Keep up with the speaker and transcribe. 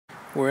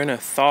We're in a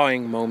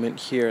thawing moment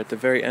here at the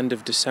very end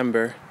of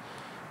December.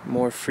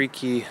 More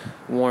freaky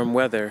warm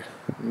weather,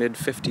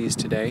 mid-50s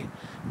today.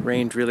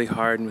 Rained really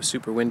hard and was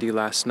super windy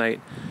last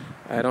night.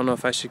 I don't know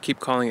if I should keep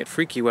calling it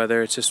freaky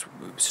weather, it's just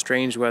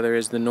strange weather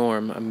is the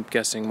norm. I'm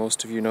guessing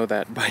most of you know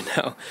that by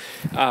now.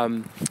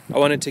 I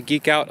wanted to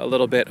geek out a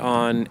little bit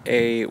on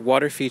a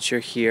water feature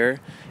here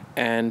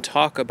and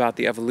talk about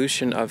the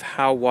evolution of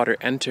how water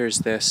enters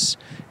this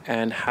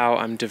and how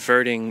I'm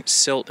diverting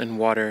silt and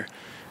water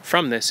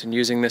from this and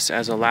using this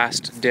as a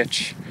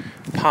last-ditch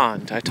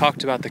pond. I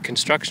talked about the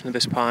construction of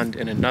this pond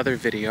in another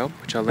video,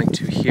 which I'll link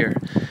to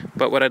here.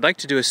 But what I'd like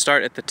to do is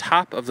start at the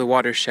top of the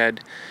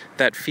watershed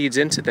that feeds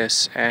into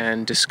this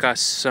and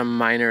discuss some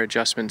minor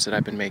adjustments that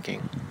I've been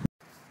making.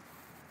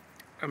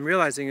 I'm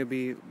realizing it'd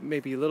be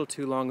maybe a little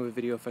too long of a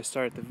video if I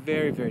start at the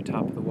very, very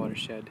top of the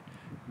watershed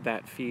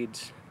that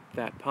feeds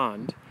that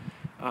pond.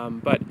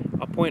 But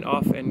I'll point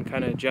off and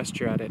kind of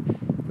gesture at it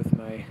with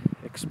my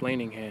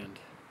explaining hand.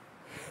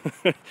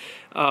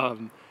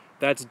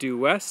 That's due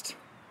west,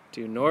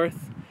 due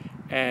north,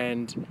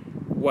 and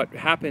what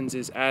happens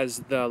is as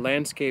the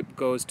landscape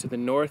goes to the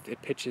north,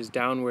 it pitches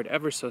downward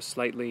ever so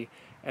slightly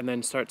and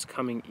then starts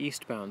coming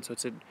eastbound. So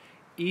it's an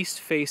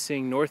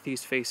east-facing,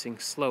 northeast-facing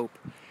slope,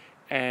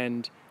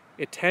 and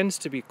it tends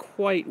to be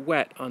quite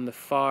wet on the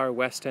far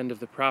west end of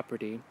the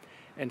property.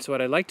 And so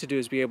what I like to do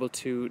is be able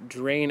to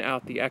drain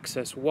out the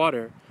excess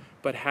water,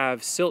 but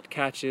have silt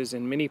catches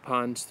and mini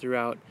ponds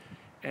throughout.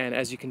 And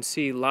as you can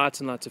see, lots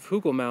and lots of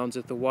hugel mounds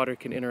that the water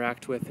can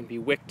interact with and be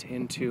wicked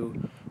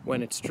into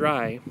when it's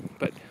dry.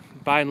 But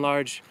by and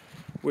large,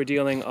 we're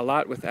dealing a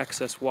lot with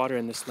excess water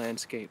in this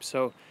landscape.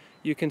 So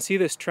you can see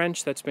this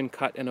trench that's been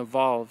cut and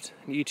evolved.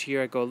 Each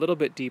year I go a little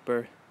bit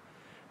deeper,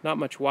 not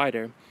much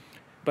wider.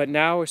 But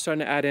now we're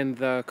starting to add in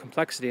the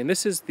complexity. And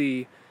this is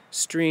the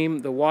stream,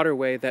 the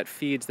waterway that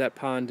feeds that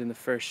pond in the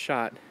first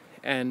shot.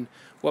 And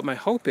what my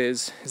hope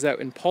is that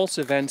in pulse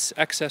events,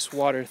 excess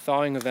water,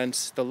 thawing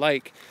events, the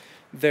like,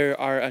 there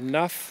are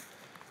enough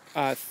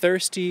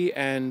thirsty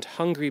and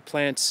hungry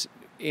plants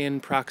in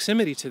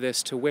proximity to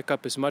this to wick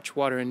up as much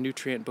water and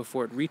nutrient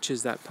before it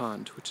reaches that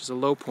pond, which is a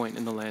low point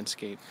in the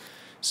landscape.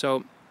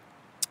 So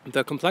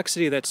the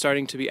complexity that's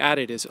starting to be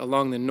added is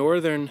along the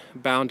northern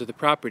bound of the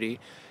property.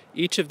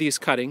 Each of these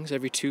cuttings,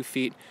 every 2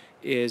 feet,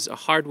 is a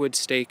hardwood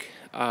stake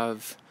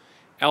of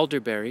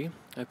elderberry.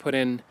 I put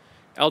in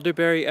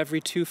elderberry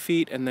every 2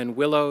 feet and then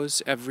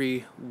willows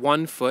every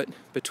 1 foot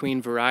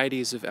between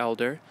varieties of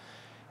elder,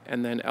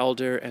 and then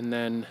elder, and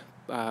then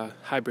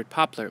hybrid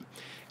poplar.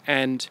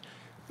 And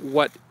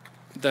what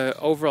the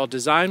overall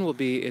design will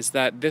be is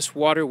that this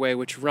waterway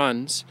which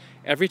runs,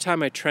 every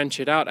time I trench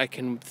it out, I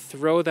can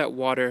throw that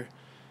water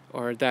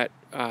or that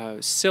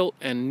silt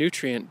and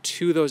nutrient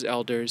to those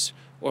elders,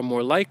 or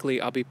more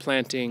likely I'll be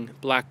planting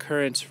black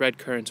currants, red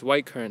currants,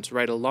 white currants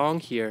right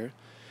along here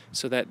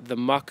so that the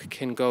muck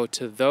can go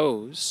to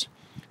those.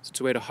 So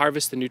it's a way to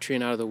harvest the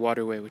nutrient out of the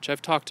waterway, which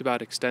I've talked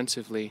about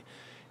extensively.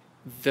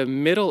 The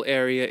middle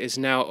area is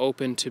now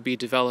open to be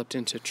developed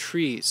into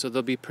trees. So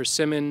there'll be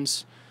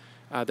persimmons,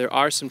 there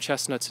are some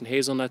chestnuts and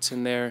hazelnuts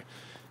in there,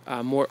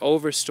 more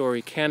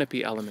overstory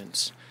canopy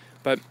elements.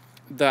 But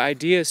the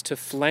idea is to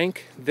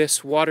flank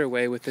this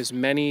waterway with as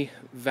many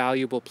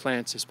valuable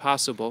plants as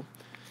possible.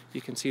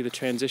 You can see the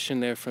transition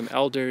there from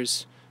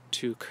elders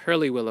to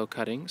curly willow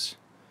cuttings.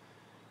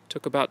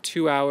 Took about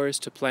 2 hours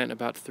to plant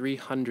about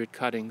 300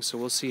 cuttings, so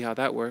we'll see how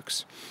that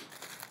works.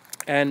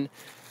 And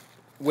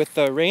with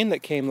the rain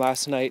that came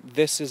last night,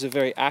 this is a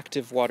very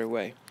active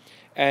waterway.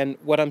 And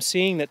what I'm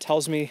seeing that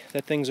tells me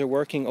that things are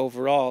working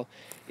overall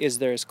is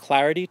there's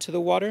clarity to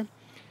the water.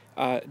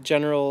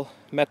 General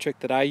metric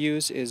that I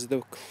use is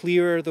the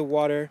clearer the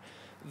water,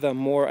 the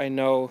more I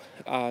know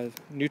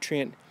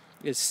nutrient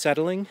is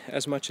settling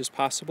as much as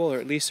possible, or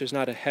at least there's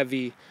not a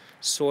heavy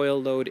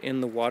soil load in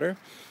the water.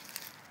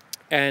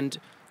 And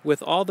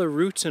with all the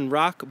roots and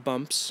rock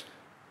bumps,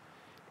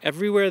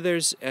 everywhere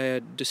there's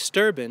a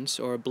disturbance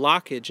or a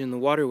blockage in the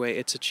waterway,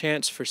 it's a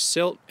chance for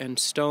silt and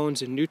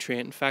stones and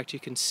nutrient. In fact, you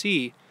can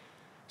see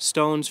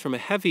stones from a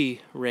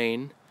heavy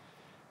rain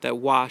that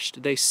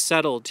washed, they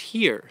settled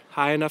here,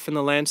 high enough in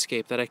the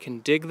landscape that I can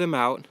dig them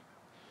out,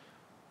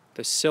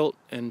 the silt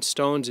and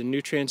stones and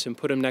nutrients, and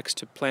put them next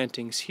to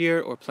plantings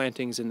here or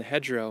plantings in the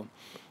hedgerow.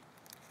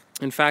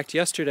 In fact,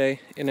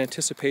 yesterday, in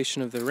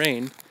anticipation of the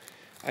rain,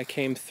 I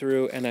came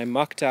through and I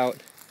mucked out,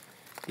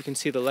 you can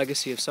see the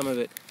legacy of some of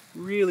it,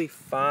 really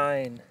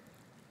fine,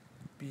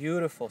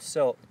 beautiful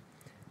silt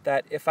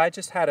that if I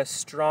just had a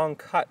strong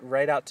cut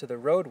right out to the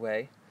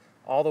roadway,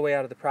 all the way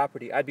out of the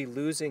property, I'd be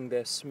losing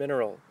this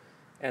mineral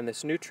and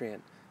this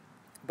nutrient.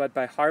 But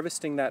by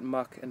harvesting that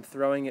muck and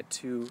throwing it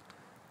to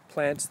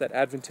plants that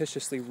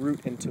adventitiously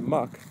root into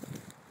muck,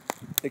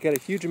 they get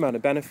a huge amount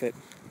of benefit.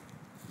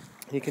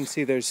 You can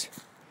see there's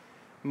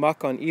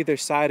muck on either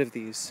side of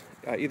these,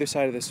 either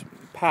side of this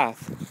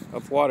path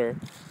of water.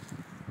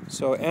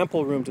 So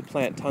ample room to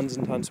plant tons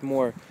and tons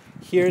more.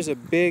 Here's a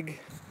big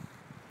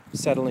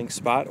settling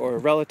spot, or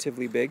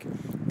relatively big.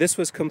 This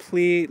was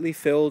completely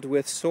filled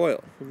with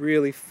soil,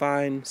 really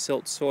fine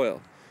silt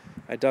soil.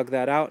 I dug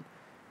that out,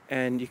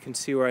 and you can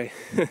see where I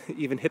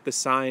even hit the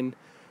sign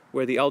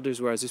where the elders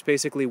were. I was just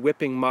basically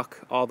whipping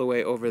muck all the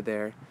way over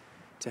there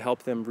to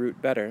help them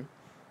root better.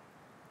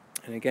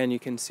 And again, you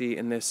can see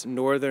in this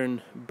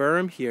northern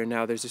berm here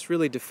now, there's this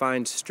really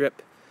defined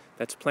strip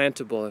that's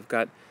plantable. I've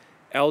got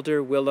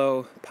elder,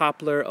 willow,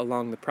 poplar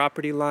along the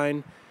property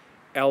line,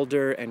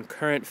 elder and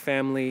currant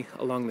family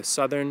along the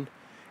southern,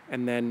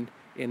 and then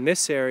in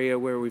this area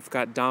where we've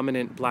got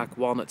dominant black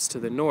walnuts to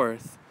the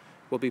north,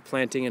 we'll be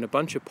planting in a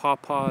bunch of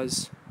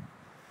pawpaws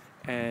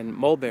and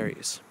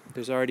mulberries.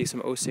 There's already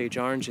some Osage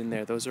orange in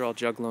there. Those are all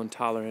juglone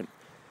tolerant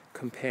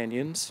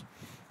companions.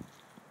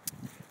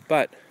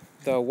 But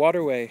the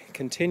waterway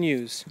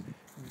continues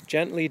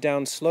gently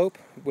downslope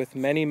with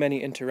many,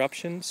 many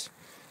interruptions.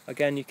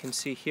 Again, you can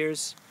see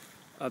here's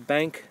a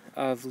bank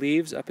of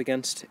leaves up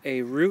against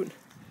a root,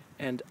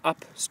 and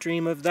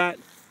upstream of that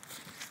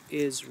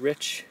is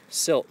rich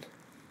silt.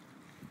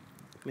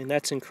 I mean,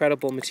 that's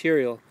incredible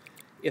material.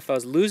 If I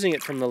was losing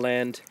it from the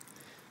land,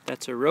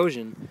 that's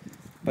erosion.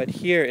 But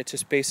here, it's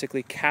just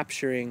basically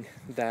capturing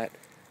that.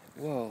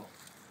 Whoa,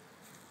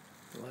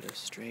 what a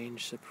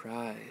strange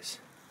surprise.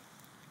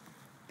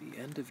 The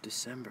end of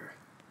December.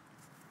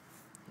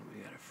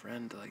 We got a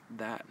friend like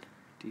that.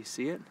 Do you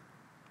see it?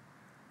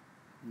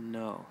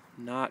 No,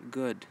 not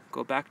good.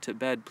 Go back to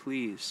bed,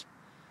 please.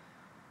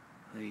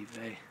 Leave.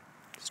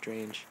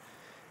 Strange.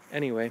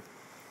 Anyway,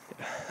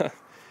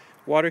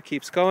 water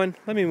keeps going.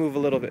 Let me move a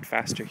little bit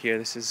faster here.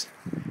 This is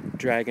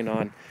dragging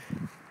on.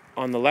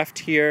 On the left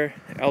here,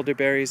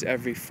 elderberries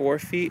every 4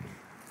 feet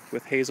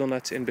with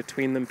hazelnuts in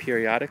between them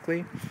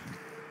periodically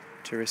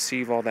to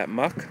receive all that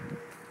muck.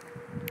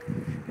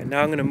 And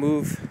now I'm going to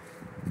move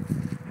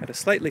at a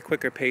slightly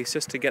quicker pace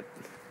just to get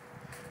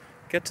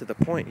to the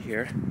point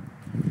here.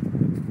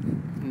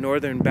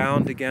 Northern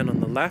bound again on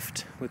the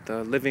left with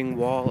the living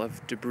wall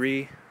of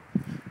debris,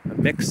 a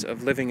mix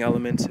of living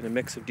elements and a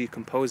mix of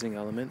decomposing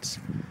elements.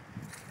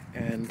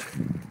 And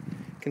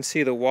you can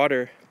see the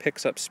water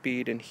picks up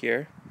speed in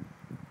here,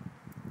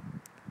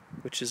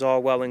 which is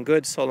all well and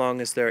good so long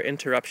as there are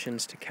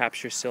interruptions to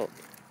capture silt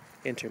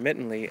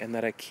intermittently and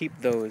that I keep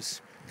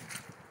those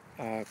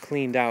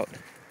cleaned out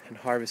and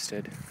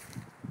harvested.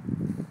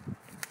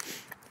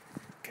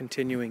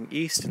 Continuing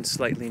east and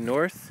slightly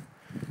north,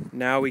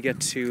 now we get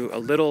to a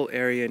little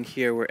area in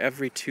here where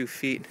every 2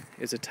 feet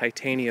is a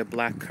titania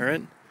black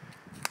currant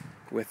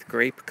with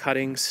grape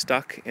cuttings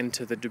stuck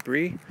into the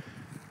debris.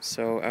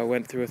 So I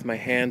went through with my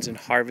hands and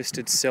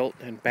harvested silt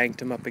and banked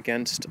them up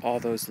against all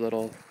those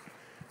little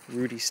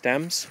rooty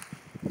stems.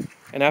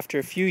 And after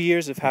a few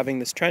years of having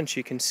this trench,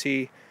 you can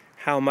see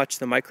how much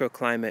the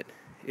microclimate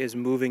is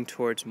moving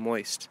towards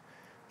moist.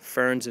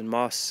 Ferns and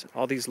moss,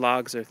 all these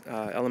logs are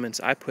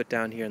elements I put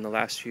down here in the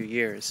last few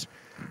years.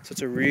 So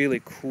it's a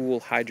really cool,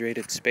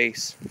 hydrated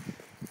space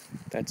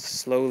that's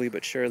slowly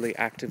but surely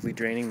actively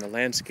draining the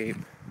landscape.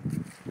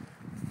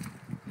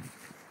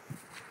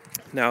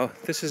 Now,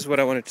 this is what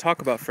I want to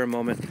talk about for a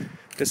moment.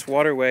 This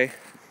waterway,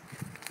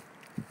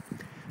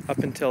 up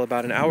until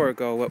about an hour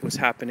ago, what was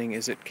happening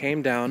is it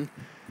came down,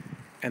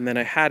 and then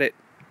I had it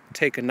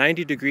take a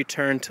 90-degree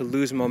turn to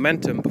lose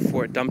momentum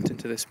before it dumped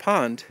into this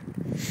pond.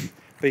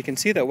 But you can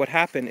see that what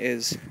happened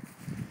is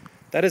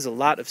that is a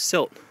lot of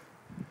silt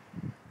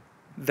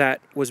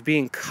that was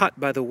being cut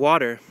by the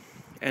water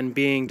and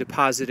being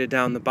deposited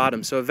down the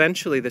bottom. So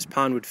eventually this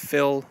pond would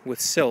fill with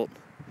silt.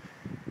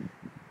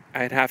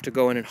 I'd have to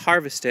go in and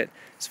harvest it.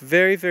 It's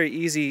very, very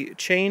easy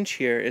change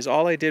here is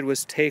all I did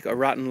was take a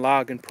rotten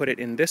log and put it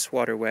in this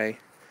waterway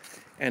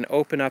and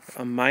open up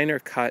a minor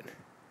cut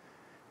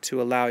to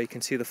allow, you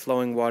can see the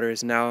flowing water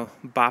is now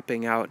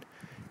bopping out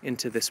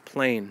into this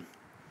plain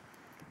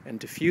and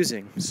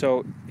diffusing.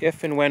 So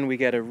if and when we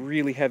get a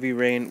really heavy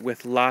rain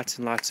with lots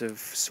and lots of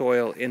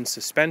soil in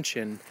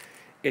suspension,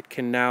 it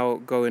can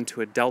now go into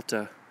a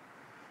delta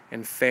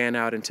and fan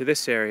out into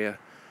this area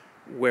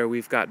where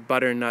we've got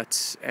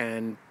butternuts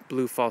and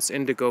blue false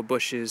indigo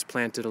bushes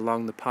planted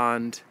along the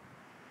pond,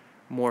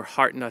 more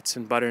heartnuts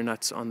and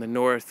butternuts on the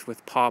north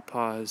with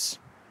pawpaws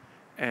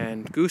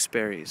and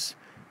gooseberries,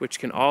 which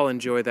can all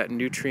enjoy that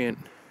nutrient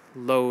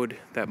load,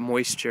 that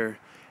moisture,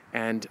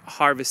 and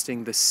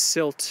harvesting the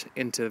silt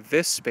into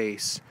this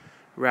space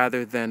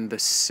rather than the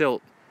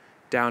silt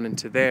down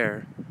into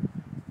there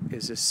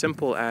is as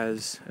simple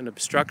as an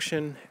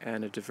obstruction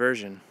and a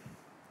diversion.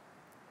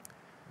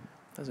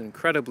 That was an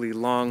incredibly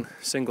long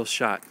single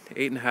shot,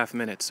 8.5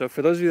 minutes. So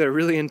for those of you that are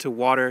really into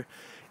water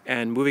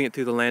and moving it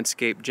through the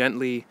landscape,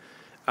 gently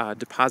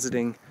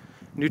depositing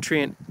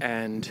nutrient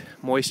and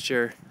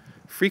moisture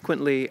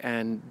frequently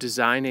and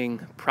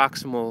designing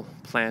proximal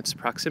plants,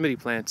 proximity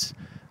plants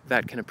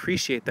that can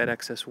appreciate that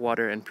excess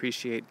water and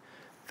appreciate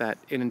that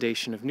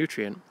inundation of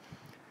nutrient.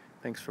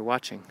 Thanks for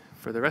watching.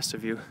 For the rest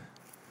of you,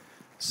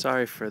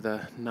 sorry for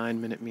the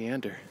 9-minute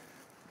meander,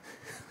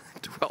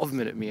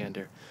 12-minute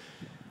meander.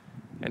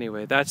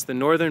 Anyway, that's the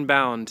northern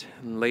bound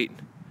in late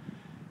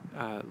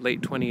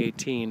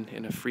 2018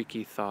 in a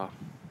freaky thaw.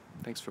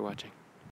 Thanks for watching.